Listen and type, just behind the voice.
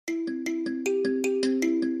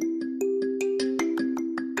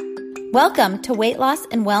Welcome to Weight Loss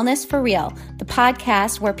and Wellness for Real, the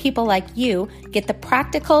podcast where people like you get the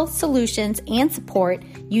practical solutions and support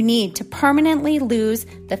you need to permanently lose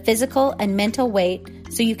the physical and mental weight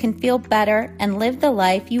so you can feel better and live the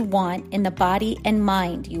life you want in the body and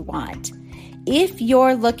mind you want. If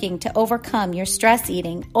you're looking to overcome your stress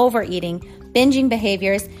eating, overeating, binging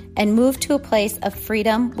behaviors, and move to a place of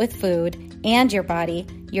freedom with food and your body,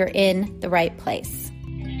 you're in the right place.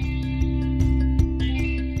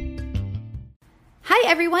 Hi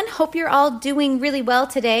everyone, hope you're all doing really well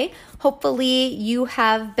today. Hopefully you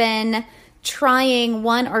have been trying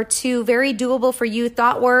one or two very doable for you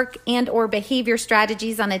thought work and or behavior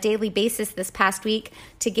strategies on a daily basis this past week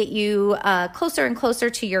to get you closer and closer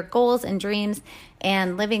to your goals and dreams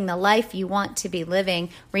and living the life you want to be living.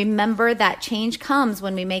 Remember that change comes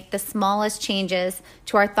when we make the smallest changes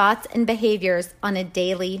to our thoughts and behaviors on a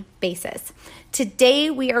daily basis. Today,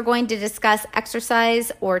 we are going to discuss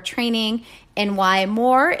exercise or training and why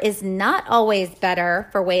more is not always better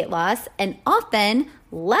for weight loss, and often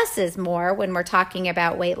less is more when we're talking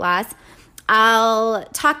about weight loss. I'll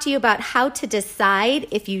talk to you about how to decide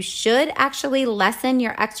if you should actually lessen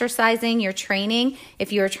your exercising, your training,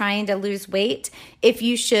 if you are trying to lose weight, if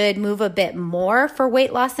you should move a bit more for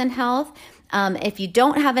weight loss and health. If you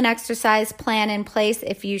don't have an exercise plan in place,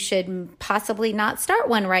 if you should possibly not start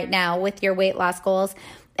one right now with your weight loss goals,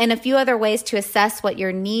 and a few other ways to assess what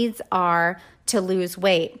your needs are to lose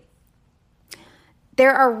weight.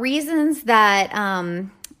 There are reasons that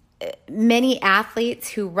many athletes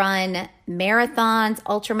who run marathons,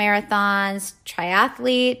 ultra marathons,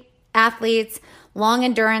 athletes, long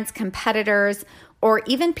endurance competitors, or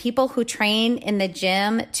even people who train in the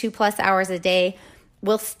gym 2+ hours a day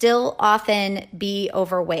will still often be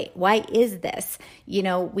overweight. Why is this?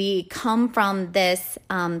 We come from this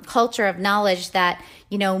culture of knowledge that,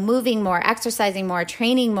 moving more, exercising more,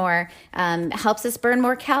 training more helps us burn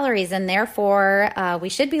more calories, and therefore we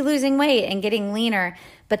should be losing weight and getting leaner.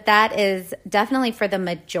 But that is definitely for the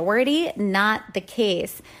majority not the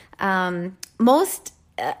case. Most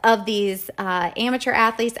of these amateur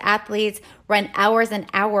athletes run hours and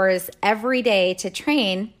hours every day to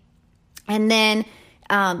train, and then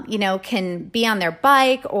can be on their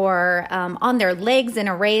bike or on their legs in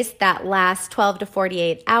a race that lasts 12 to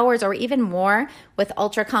 48 hours or even more with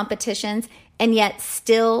ultra competitions, and yet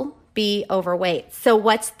still be overweight. So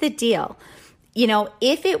what's the deal?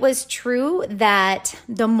 If it was true that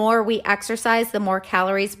the more we exercise, the more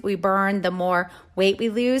calories we burn, the more weight we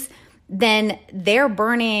lose, then they're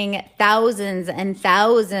burning thousands and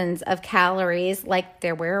thousands of calories like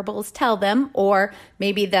their wearables tell them, or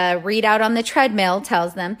maybe the readout on the treadmill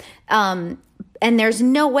tells them. And there's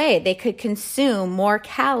no way they could consume more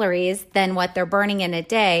calories than what they're burning in a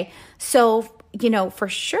day. So, for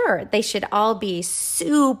sure, they should all be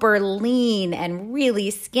super lean and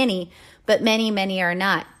really skinny, but many are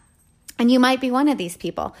not. And you might be one of these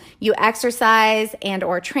people. You exercise and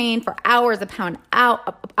or train for hours upon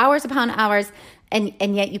hours,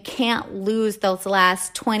 and yet you can't lose those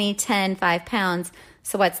last 20, 10, 5 pounds.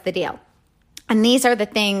 So what's the deal? And these are the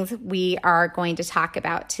things we are going to talk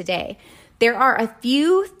about today. There are a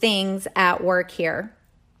few things at work here.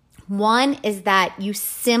 One is that you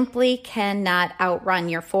simply cannot outrun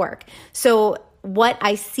your fork. So what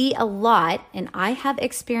I see a lot, and I have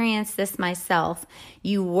experienced this myself,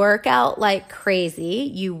 you work out like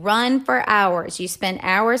crazy, you run for hours, you spend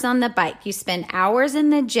hours on the bike, you spend hours in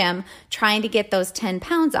the gym trying to get those 10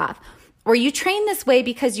 pounds off. Or you train this way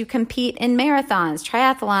because you compete in marathons,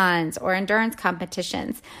 triathlons, or endurance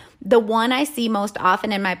competitions. The one I see most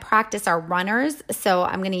often in my practice are runners, so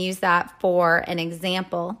I'm going to use that for an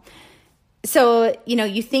example. So,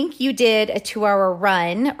 you think you did a 2-hour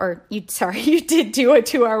run, you did do a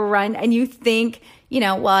 2-hour run, and you think,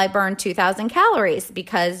 I burned 2,000 calories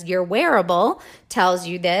because your wearable tells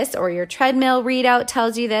you this, or your treadmill readout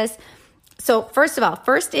tells you this. So first of all,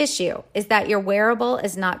 first issue is that your wearable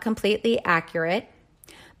is not completely accurate.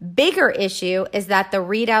 Bigger issue is that the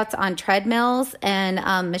readouts on treadmills and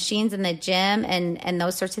machines in the gym and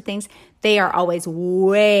those sorts of things, they are always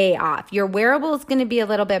way off. Your wearable is going to be a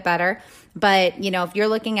little bit better, but if you're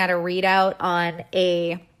looking at a readout on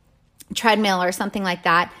a treadmill or something like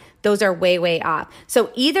that, those are way off.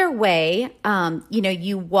 So either way,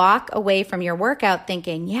 you walk away from your workout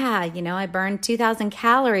thinking, I burned 2,000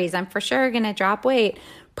 calories. I'm for sure going to drop weight.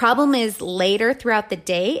 Problem is later throughout the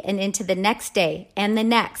day and into the next day and the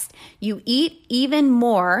next, you eat even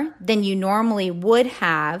more than you normally would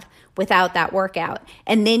have without that workout.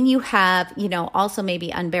 And then you have, also maybe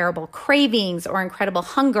unbearable cravings or incredible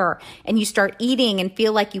hunger, and you start eating and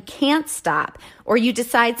feel like you can't stop. Or you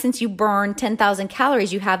decide, since you burn 10,000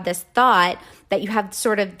 calories, you have this thought that you have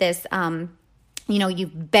sort of this,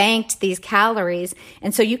 you've banked these calories,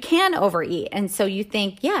 and so you can overeat. And so you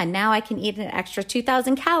think, yeah, now I can eat an extra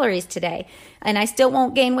 2,000 calories today, and I still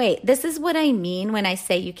won't gain weight. This is what I mean when I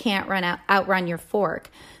say you can't outrun your fork.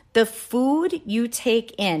 The food you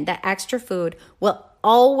take in, the extra food, will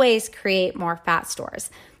always create more fat stores.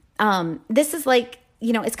 This is like,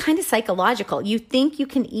 it's kind of psychological. You think you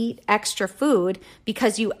can eat extra food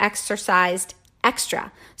because you exercised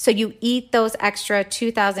extra. So you eat those extra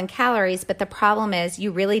 2,000 calories, but the problem is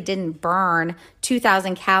you really didn't burn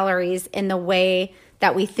 2,000 calories in the way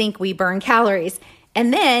that we think we burn calories.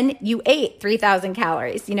 And then you ate 3,000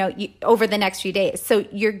 calories, over the next few days. So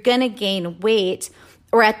you're going to gain weight,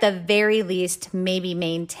 or at the very least, maybe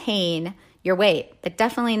maintain your weight, but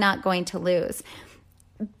definitely not going to lose.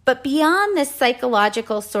 But beyond this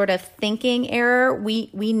psychological sort of thinking error,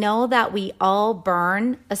 we know that we all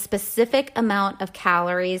burn a specific amount of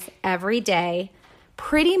calories every day,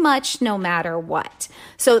 pretty much no matter what.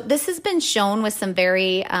 So this has been shown with some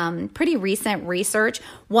very pretty recent research.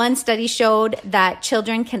 One study showed that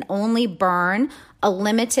children can only burn a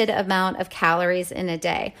limited amount of calories in a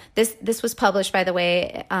day. This was published, by the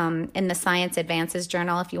way, in the Science Advances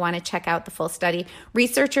journal. If you want to check out the full study,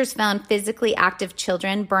 researchers found physically active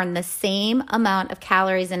children burn the same amount of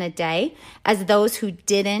calories in a day as those who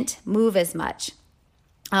didn't move as much.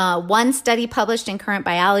 One study published in Current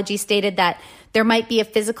Biology stated that there might be a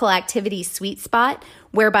physical activity sweet spot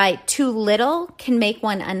whereby too little can make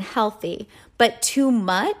one unhealthy, but too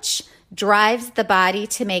much drives the body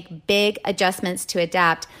to make big adjustments to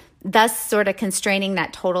adapt, thus sort of constraining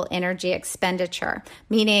that total energy expenditure.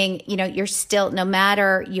 Meaning, you're still, no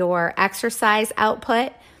matter your exercise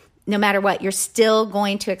output, no matter what, you're still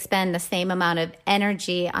going to expend the same amount of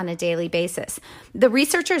energy on a daily basis. The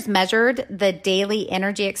researchers measured the daily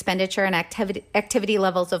energy expenditure and activity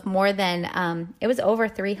levels of more than, it was over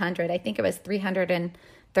 300. I think it was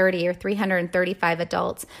 330 or 335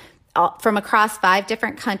 adults from across 5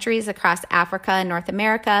 different countries across Africa and North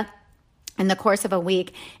America in the course of a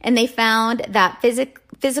week. And they found that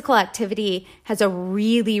physical activity has a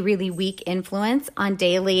really, really weak influence on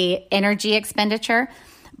daily energy expenditure,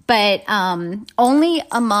 but only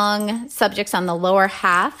among subjects on the lower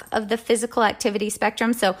half of the physical activity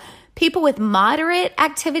spectrum. So people with moderate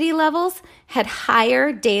activity levels had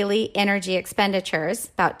higher daily energy expenditures,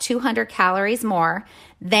 about 200 calories more,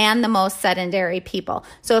 than the most sedentary people.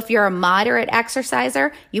 So if you're a moderate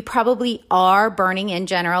exerciser, you probably are burning in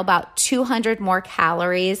general about 200 more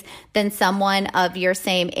calories than someone of your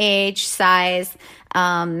same age, size,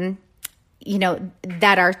 that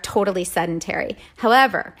are totally sedentary.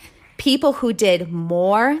 However, people who did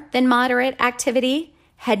more than moderate activity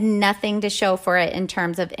had nothing to show for it in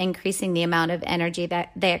terms of increasing the amount of energy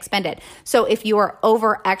that they expended. So if you are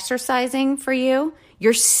over exercising for you,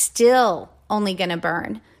 you're still only going to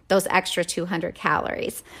burn those extra 200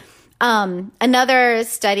 calories. Another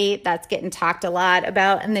study that's getting talked a lot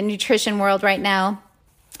about in the nutrition world right now,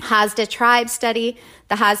 Hadza tribe study.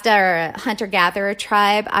 The Hadza are a hunter-gatherer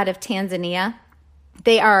tribe out of Tanzania.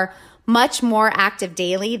 They are much more active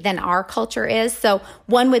daily than our culture is. So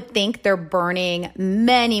one would think they're burning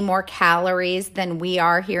many more calories than we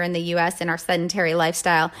are here in the US in our sedentary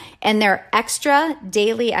lifestyle. And their extra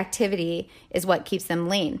daily activity is what keeps them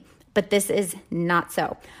lean. But this is not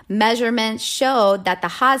so. Measurements showed that the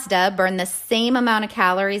Hadza burn the same amount of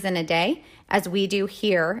calories in a day as we do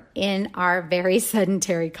here in our very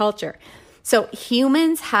sedentary culture. So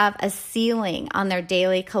humans have a ceiling on their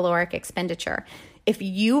daily caloric expenditure. If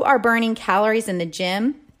you are burning calories in the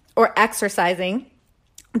gym or exercising,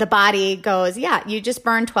 the body goes, yeah, you just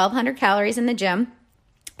burned 1,200 calories in the gym.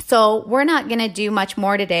 So we're not going to do much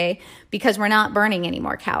more today because we're not burning any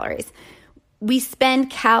more calories. We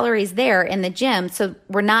spend calories there in the gym, so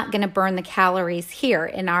we're not going to burn the calories here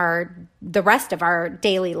in the rest of our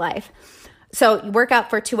daily life. So you work out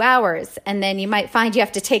for 2 hours, and then you might find you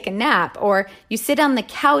have to take a nap, or you sit on the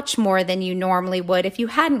couch more than you normally would if you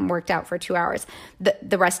hadn't worked out for 2 hours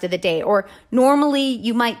the rest of the day. Or normally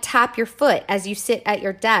you might tap your foot as you sit at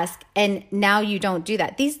your desk, and now you don't do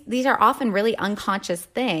that. These are often really unconscious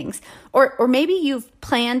things. Or maybe you've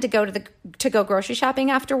planned to go grocery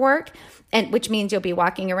shopping after work, and which means you'll be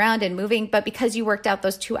walking around and moving, but because you worked out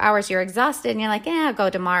those 2 hours, you're exhausted and you're like, I'll go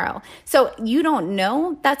tomorrow. So you don't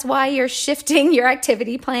know that's why you're shifting your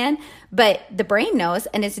activity plan, but the brain knows,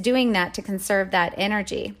 and it's doing that to conserve that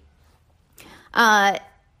energy.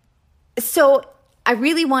 So I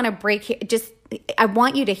really want to break here. I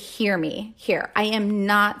want you to hear me here. I am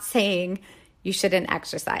not saying you shouldn't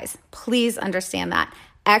exercise. Please understand that.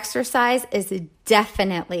 Exercise and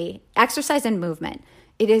movement.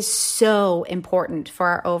 It is so important for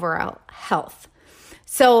our overall health.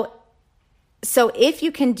 So if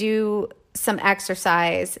you can do some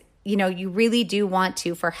exercise, you really do want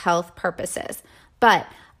to for health purposes. But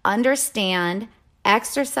understand,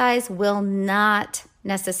 exercise will not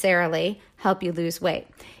necessarily help you lose weight.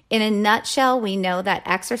 In a nutshell, we know that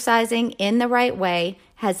exercising in the right way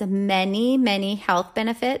has many, many health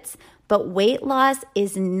benefits, but weight loss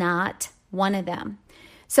is not one of them.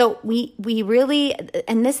 So we really,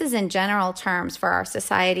 and this is in general terms for our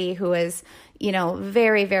society who is,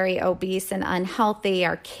 very, very obese and unhealthy,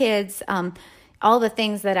 our kids, all the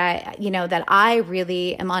things that I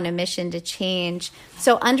really am on a mission to change.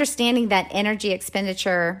 So understanding that energy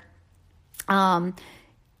expenditure,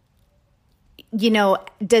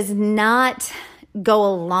 does not go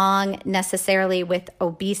along necessarily with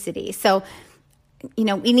obesity. So,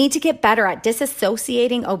 we need to get better at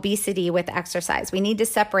disassociating obesity with exercise. We need to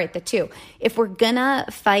separate the two. If we're gonna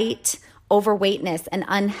fight overweightness and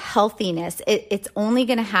unhealthiness, it's only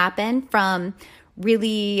gonna happen from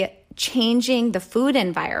really changing the food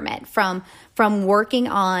environment, from working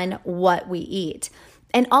on what we eat.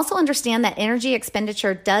 And also understand that energy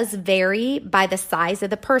expenditure does vary by the size of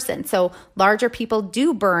the person. So larger people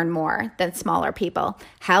do burn more than smaller people.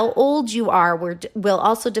 How old you are will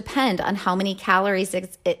also depend on how many calories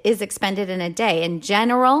is expended in a day. In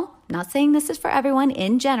general, I'm not saying this is for everyone,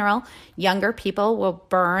 in general, younger people will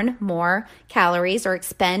burn more calories or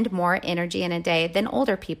expend more energy in a day than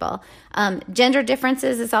older people. Gender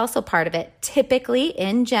differences is also part of it. Typically,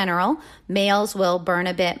 in general, males will burn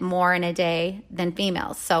a bit more in a day than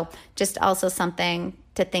females. So just also something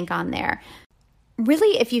to think on there.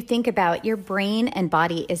 Really, if you think about your brain and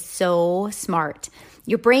body is so smart.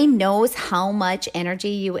 Your brain knows how much energy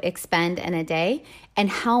you expend in a day and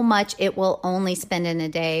how much it will only spend in a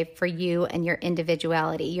day for you and your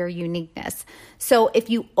individuality, your uniqueness. So if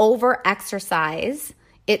you over-exercise,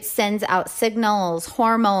 it sends out signals,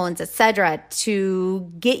 hormones, etc.,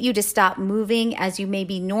 to get you to stop moving as you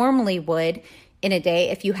maybe normally would in a day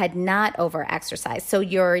if you had not over-exercised. So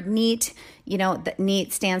your NEAT, the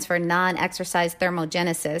NEAT stands for non-exercise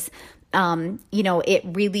thermogenesis. It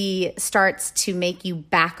really starts to make you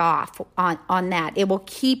back off on that. It will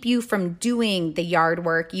keep you from doing the yard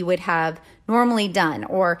work you would have normally done,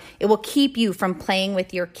 or it will keep you from playing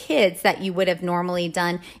with your kids that you would have normally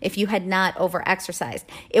done if you had not over-exercised.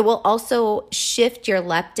 It will also shift your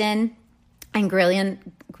leptin and ghrelin,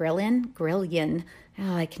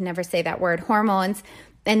 I can never say that word, hormones.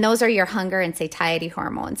 And those are your hunger and satiety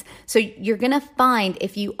hormones. So you're going to find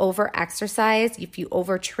if you over-exercise, if you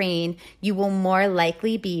overtrain, you will more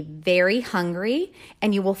likely be very hungry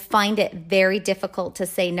and you will find it very difficult to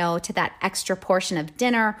say no to that extra portion of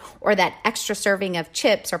dinner or that extra serving of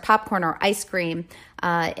chips or popcorn or ice cream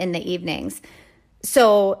in the evenings.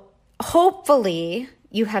 So hopefully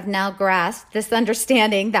you have now grasped this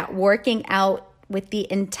understanding that working out with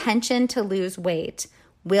the intention to lose weight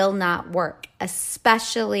will not work,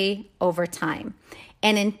 especially over time.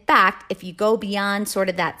 And in fact, if you go beyond sort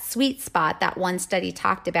of that sweet spot that one study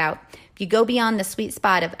talked about, if you go beyond the sweet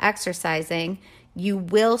spot of exercising, you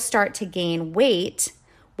will start to gain weight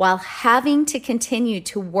while having to continue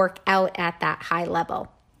to work out at that high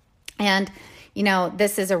level. And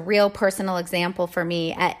this is a real personal example for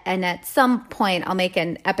me. And at some point, I'll make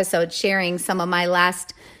an episode sharing some of my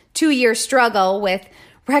last 2-year struggle with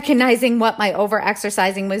recognizing what my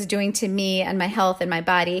over-exercising was doing to me and my health and my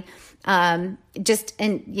body. To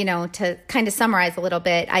kind of summarize a little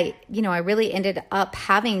bit, I really ended up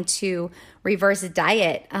having to reverse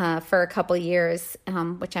diet for a couple years,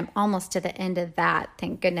 which I'm almost to the end of that,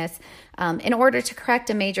 thank goodness. In order to correct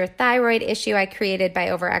a major thyroid issue I created by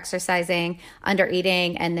over-exercising,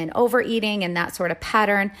 under-eating, and then overeating and that sort of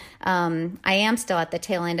pattern, I am still at the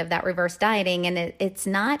tail end of that reverse dieting, and it's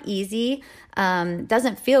not easy.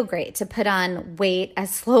 Doesn't feel great to put on weight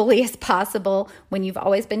as slowly as possible when you've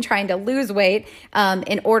always been trying to lose weight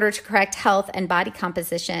in order to correct health and body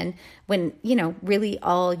composition when, really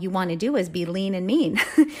all you want to do is be lean and mean.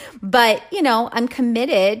 But, I'm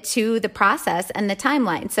committed to the process and the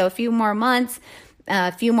timeline. So a few more months,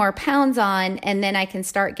 a few more pounds on, and then I can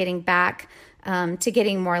start getting back to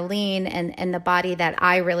getting more lean and the body that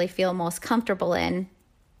I really feel most comfortable in,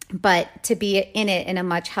 but to be in it in a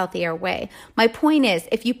much healthier way. My point is,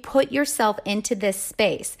 if you put yourself into this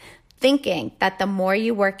space, thinking that the more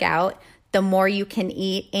you work out, the more you can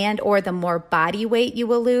eat and or the more body weight you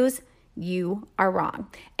will lose, you are wrong,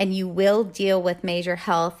 and you will deal with major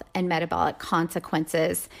health and metabolic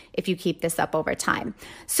consequences if you keep this up over time.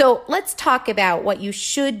 So let's talk about what you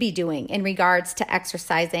should be doing in regards to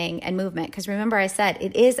exercising and movement, because remember I said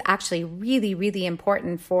it is actually really, really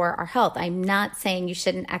important for our health. I'm not saying you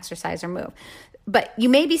shouldn't exercise or move, but you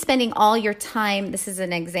may be spending all your time. This is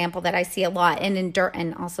an example that I see a lot in endurance,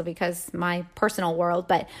 and also because my personal world,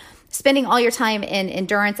 but spending all your time in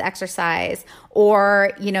endurance exercise,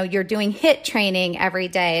 or, you're doing HIIT training every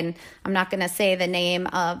day. And I'm not going to say the name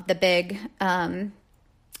of the big,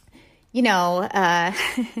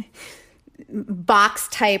 box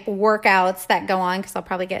type workouts that go on, because I'll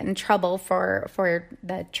probably get in trouble for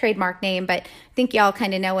the trademark name, but I think y'all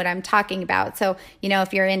kind of know what I'm talking about. So,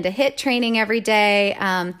 if you're into HIIT training every day,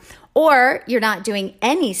 or you're not doing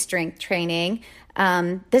any strength training,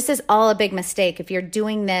 this is all a big mistake if you're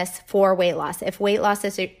doing this for weight loss. If weight loss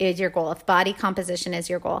is your goal, if body composition is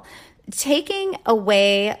your goal, taking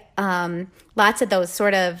away lots of those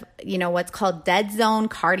sort of, what's called dead zone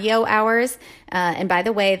cardio hours. And by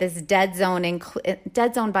the way, this dead zone,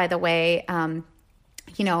 by the way,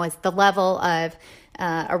 is the level of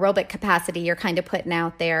aerobic capacity you're kind of putting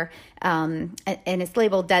out there. And it's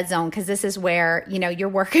labeled dead zone because this is where, you're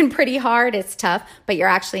working pretty hard. It's tough, but you're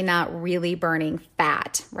actually not really burning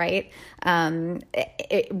fat, right?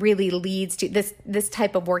 It really leads to this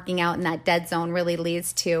type of working out in that dead zone really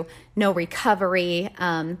leads to no recovery.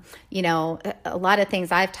 A lot of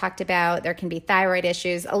things I've talked about, there can be thyroid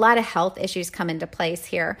issues, a lot of health issues come into place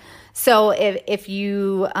here. So if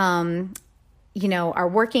you, are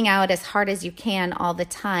working out as hard as you can all the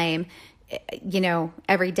time,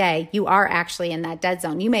 every day, you are actually in that dead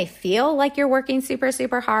zone. You may feel like you're working super,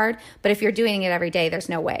 super hard, but if you're doing it every day, there's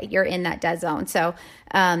no way you're in that dead zone. So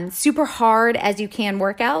super hard as you can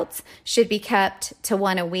workouts should be kept to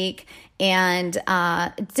one a week. And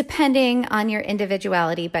depending on your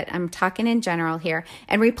individuality, but I'm talking in general here,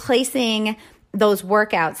 and replacing those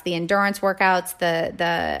workouts, the endurance workouts, the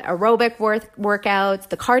aerobic workouts,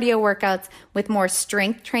 the cardio workouts with more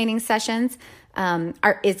strength training sessions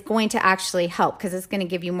is going to actually help, because it's going to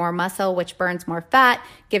give you more muscle, which burns more fat,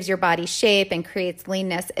 gives your body shape, and creates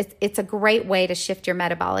leanness. It's a great way to shift your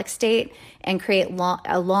metabolic state and create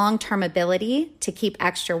a long-term ability to keep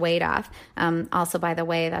extra weight off. Also, by the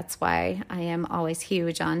way, that's why I am always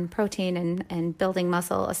huge on protein and building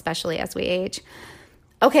muscle, especially as we age.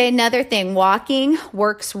 Okay, another thing, walking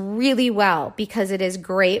works really well because it is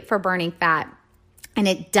great for burning fat and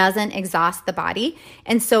it doesn't exhaust the body.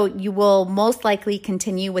 And so you will most likely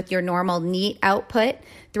continue with your normal NEAT output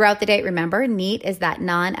throughout the day. Remember, NEAT is that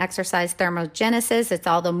non-exercise thermogenesis. It's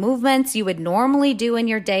all the movements you would normally do in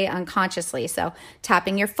your day unconsciously. So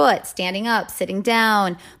tapping your foot, standing up, sitting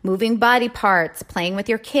down, moving body parts, playing with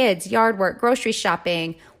your kids, yard work, grocery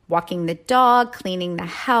shopping, walking the dog, cleaning the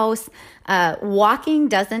house. Walking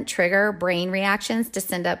doesn't trigger brain reactions to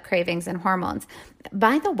send up cravings and hormones.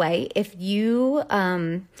 By the way, if you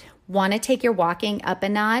want to take your walking up a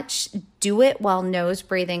notch, do it while nose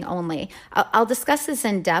breathing only. I'll discuss this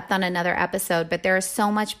in depth on another episode, but there is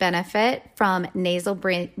so much benefit from nasal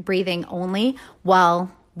breathing only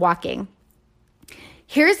while walking.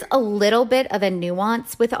 Here's a little bit of a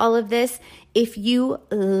nuance with all of this. If you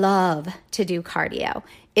love to do cardio,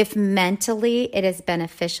 if mentally it is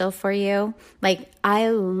beneficial for you, like I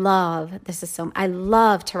love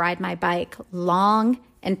to ride my bike long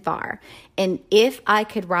and far. And if I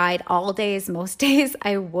could ride all days, most days,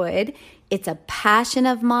 I would. It's a passion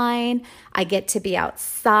of mine. I get to be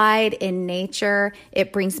outside in nature.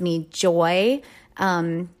 It brings me joy.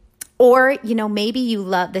 Or, maybe you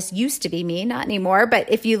love, this used to be me, not anymore, but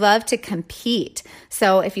if you love to compete.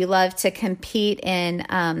 So if you love to compete in,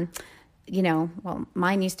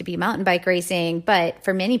 mine used to be mountain bike racing, but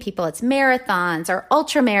for many people it's marathons or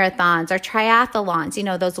ultra marathons or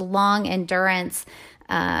triathlons, those long endurance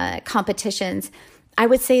competitions, I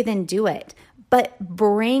would say then do it. But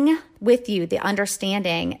bring with you the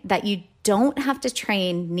understanding that you don't have to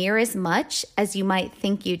train near as much as you might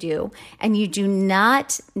think you do. And you do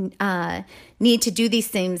not need to do these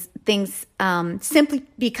things simply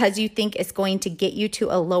because you think it's going to get you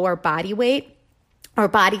to a lower body weight or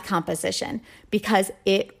body composition, because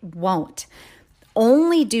it won't.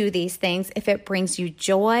 Only do these things if it brings you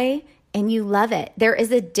joy and you love it. There is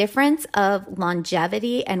a difference of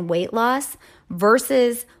longevity and weight loss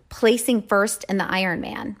versus placing first in the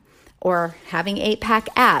Ironman or having 8-pack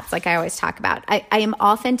abs, like I always talk about. I am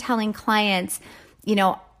often telling clients,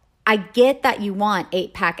 I get that you want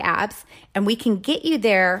 8-pack abs and we can get you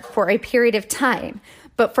there for a period of time,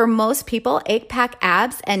 But for most people, 8-pack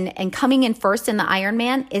abs and coming in first in the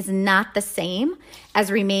Ironman is not the same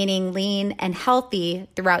as remaining lean and healthy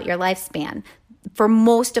throughout your lifespan. For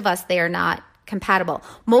most of us, they are not compatible.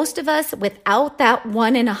 Most of us, without that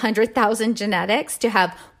 1 in 100,000 genetics to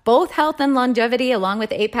have both health and longevity along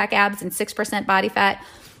with 8-pack abs and 6% body fat,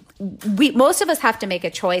 most of us have to make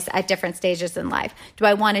a choice at different stages in life. Do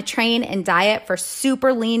I want to train and diet for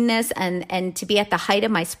super leanness and to be at the height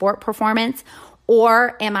of my sport performance?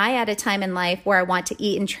 Or am I at a time in life where I want to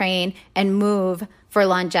eat and train and move for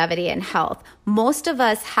longevity and health? Most of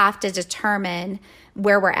us have to determine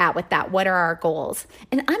where we're at with that. What are our goals?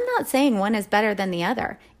 And I'm not saying one is better than the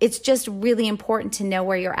other. It's just really important to know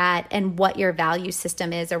where you're at and what your value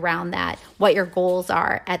system is around that, what your goals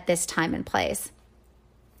are at this time and place.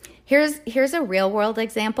 Here's a real world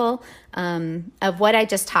example of what I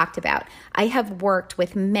just talked about. I have worked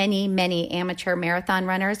with many, many amateur marathon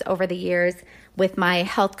runners over the years with my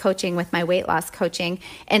health coaching, with my weight loss coaching,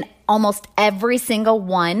 and almost every single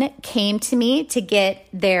one came to me to get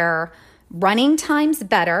their running times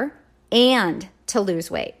better and to lose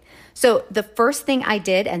weight. So the first thing I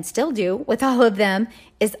did and still do with all of them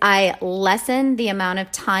is I lessen the amount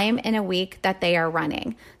of time in a week that they are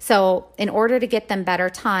running. So in order to get them better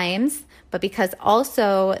times, but because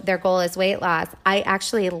also their goal is weight loss, I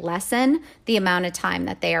actually lessen the amount of time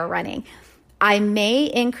that they are running. I may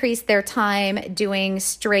increase their time doing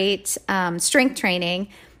straight strength training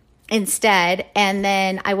instead, and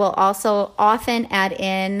then I will also often add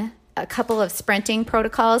in a couple of sprinting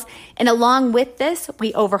protocols. And along with this,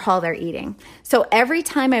 we overhaul their eating. So every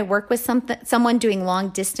time I work with someone doing long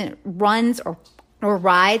distance runs or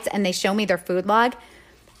rides and they show me their food log,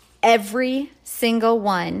 every single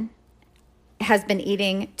one has been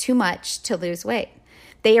eating too much to lose weight.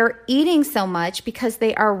 They are eating so much because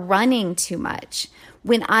they are running too much.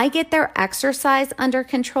 When I get their exercise under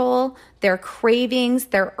control, their cravings,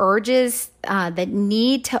 their urges, that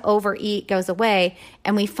need to overeat goes away,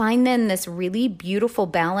 and we find then this really beautiful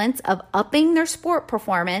balance of upping their sport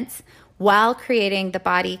performance while creating the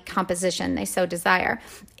body composition they so desire.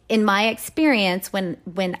 In my experience, in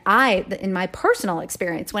my personal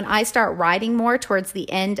experience, when I start riding more towards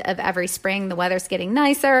the end of every spring, the weather's getting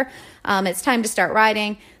nicer, it's time to start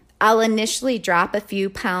riding. I'll initially drop a few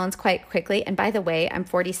pounds quite quickly. And by the way, I'm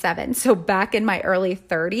 47. So back in my early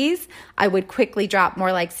 30s, I would quickly drop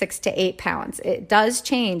more like 6 to 8 pounds. It does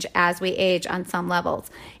change as we age on some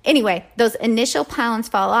levels. Anyway, those initial pounds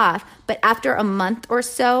fall off. But after a month or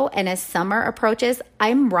so, and as summer approaches,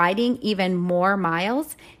 I'm riding even more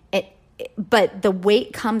miles, but the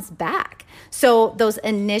weight comes back. So those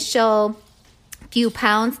initial few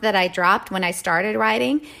pounds that I dropped when I started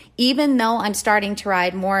riding, even though I'm starting to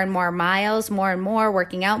ride more and more miles, more and more,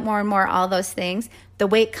 working out more and more, all those things, the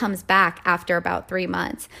weight comes back after about 3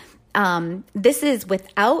 months. This is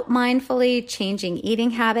without mindfully changing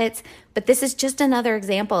eating habits, but this is just another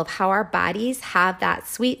example of how our bodies have that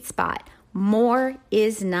sweet spot. More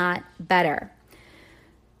is not better.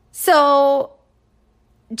 So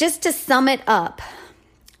just to sum it up,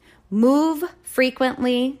 move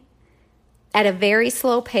frequently at a very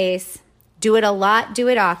slow pace. Do it a lot, do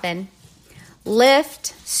it often. Lift,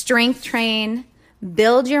 strength train,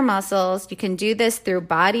 build your muscles. You can do this through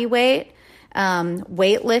body weight.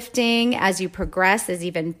 Weightlifting as you progress is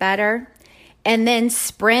even better. And then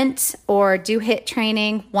sprint or do HIIT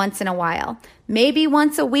training once in a while. Maybe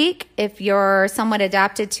once a week if you're somewhat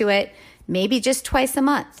adapted to it. Maybe just twice a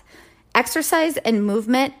month. Exercise and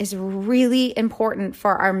movement is really important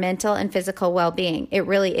for our mental and physical well-being. It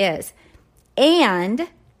really is. And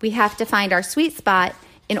we have to find our sweet spot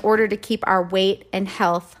in order to keep our weight and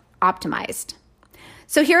health optimized.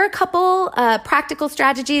 So here are a couple practical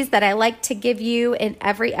strategies that I like to give you in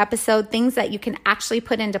every episode, things that you can actually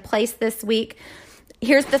put into place this week.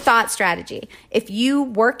 Here's the thought strategy. If you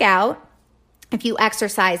work out, if you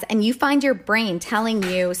exercise, and you find your brain telling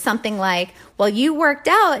you something like, well, you worked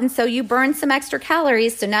out and so you burned some extra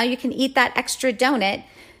calories, so now you can eat that extra donut,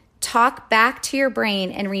 talk back to your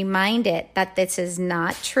brain and remind it that this is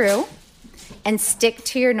not true and stick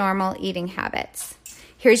to your normal eating habits.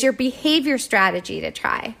 Here's your behavior strategy to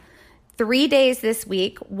try. 3 days this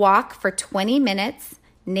week, walk for 20 minutes,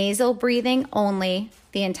 nasal breathing only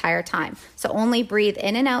the entire time. So only breathe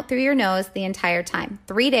in and out through your nose the entire time.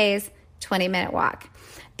 3 days, 20-minute walk.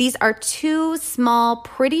 These are 2 small,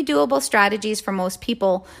 pretty doable strategies for most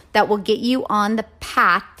people that will get you on the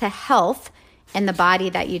path to health and the body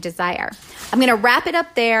that you desire. I'm going to wrap it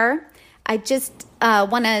up there. I just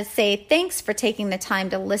want to say thanks for taking the time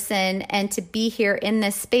to listen and to be here in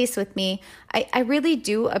this space with me. I really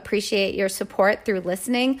do appreciate your support through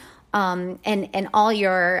listening. and all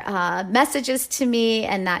your messages to me,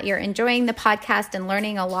 and that you're enjoying the podcast and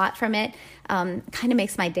learning a lot from it. Kind of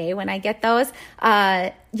makes my day when I get those.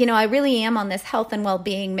 I really am on this health and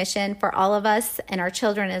well-being mission for all of us and our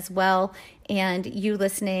children as well. And you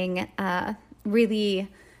listening really,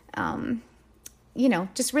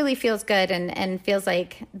 just really feels good and feels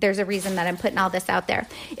like there's a reason that I'm putting all this out there.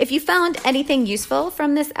 If you found anything useful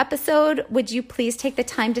from this episode, would you please take the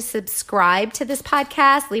time to subscribe to this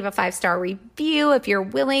podcast, leave a 5-star review if you're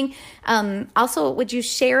willing. Also, would you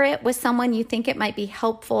share it with someone you think it might be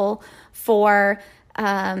helpful for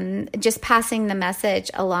just passing the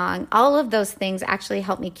message along? All of those things actually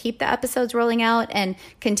help me keep the episodes rolling out and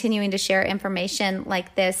continuing to share information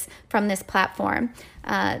like this from this platform.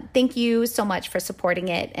 Thank you so much for supporting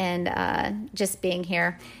it and just being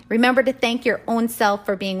here. Remember to thank your own self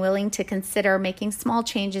for being willing to consider making small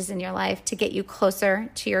changes in your life to get you closer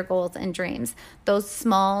to your goals and dreams. Those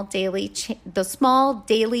small daily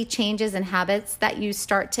changes and habits that you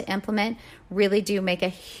start to implement really do make a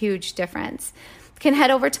huge difference. You can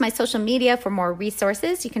head over to my social media for more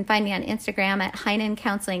resources. You can find me on Instagram at Heinen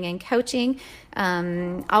Counseling and Coaching.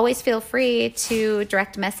 Always feel free to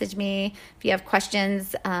direct message me if you have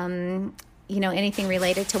questions, anything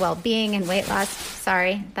related to well-being and weight loss.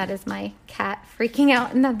 Sorry, that is my cat freaking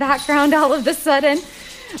out in the background all of a sudden.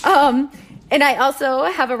 And I also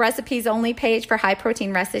have a recipes only page for high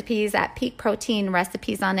protein recipes at Peak Protein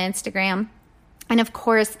Recipes on Instagram. And of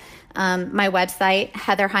course, my website,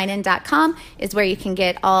 heatherheinen.com, is where you can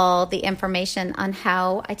get all the information on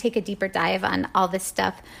how I take a deeper dive on all this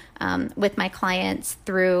stuff with my clients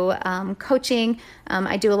through coaching.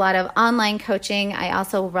 I do a lot of online coaching. I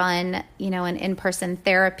also run, an in-person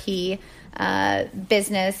therapy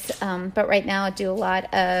business. But right now I do a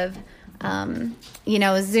lot of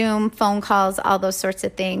Zoom, phone calls, all those sorts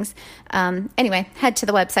of things. Anyway, head to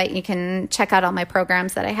the website. You can check out all my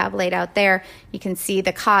programs that I have laid out there. You can see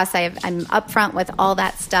the costs. I'm upfront with all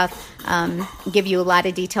that stuff, give you a lot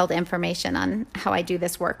of detailed information on how I do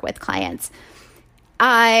this work with clients.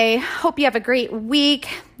 I hope you have a great week.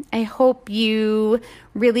 I hope you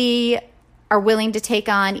really are willing to take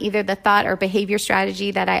on either the thought or behavior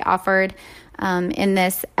strategy that I offered in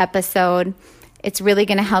this episode. It's really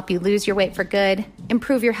going to help you lose your weight for good,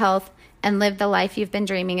 improve your health, and live the life you've been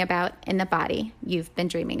dreaming about in the body you've been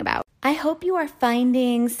dreaming about. I hope you are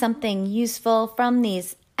finding something useful from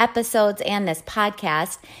these episodes and this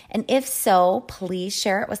podcast. And if so, please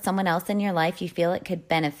share it with someone else in your life you feel it could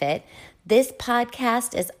benefit. This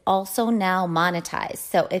podcast is also now monetized.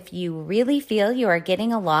 So if you really feel you are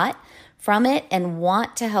getting a lot from it and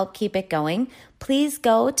want to help keep it going, please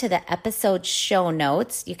go to the episode show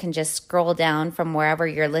notes. You can just scroll down from wherever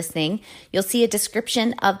you're listening. You'll see a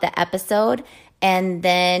description of the episode, and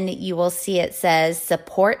then you will see it says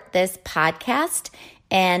support this podcast,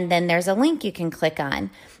 and then there's a link you can click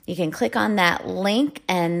on. You can click on that link,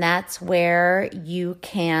 and that's where you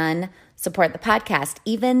can support the podcast.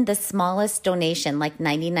 Even the smallest donation, like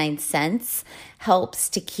 99 cents, helps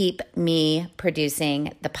to keep me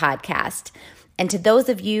producing the podcast. And to those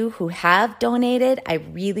of you who have donated, I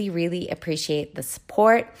really, really appreciate the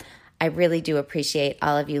support. I really do appreciate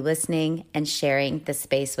all of you listening and sharing the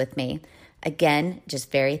space with me. Again,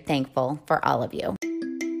 just very thankful for all of you.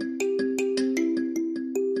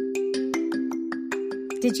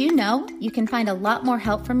 Did you know you can find a lot more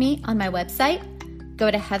help from me on my website? Go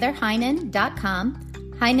to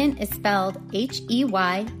heatherheinen.com. Heinen is spelled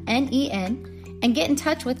Heynen, and get in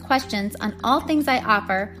touch with questions on all things I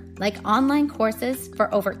offer, like online courses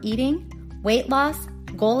for overeating, weight loss,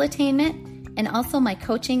 goal attainment, and also my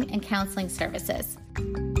coaching and counseling services.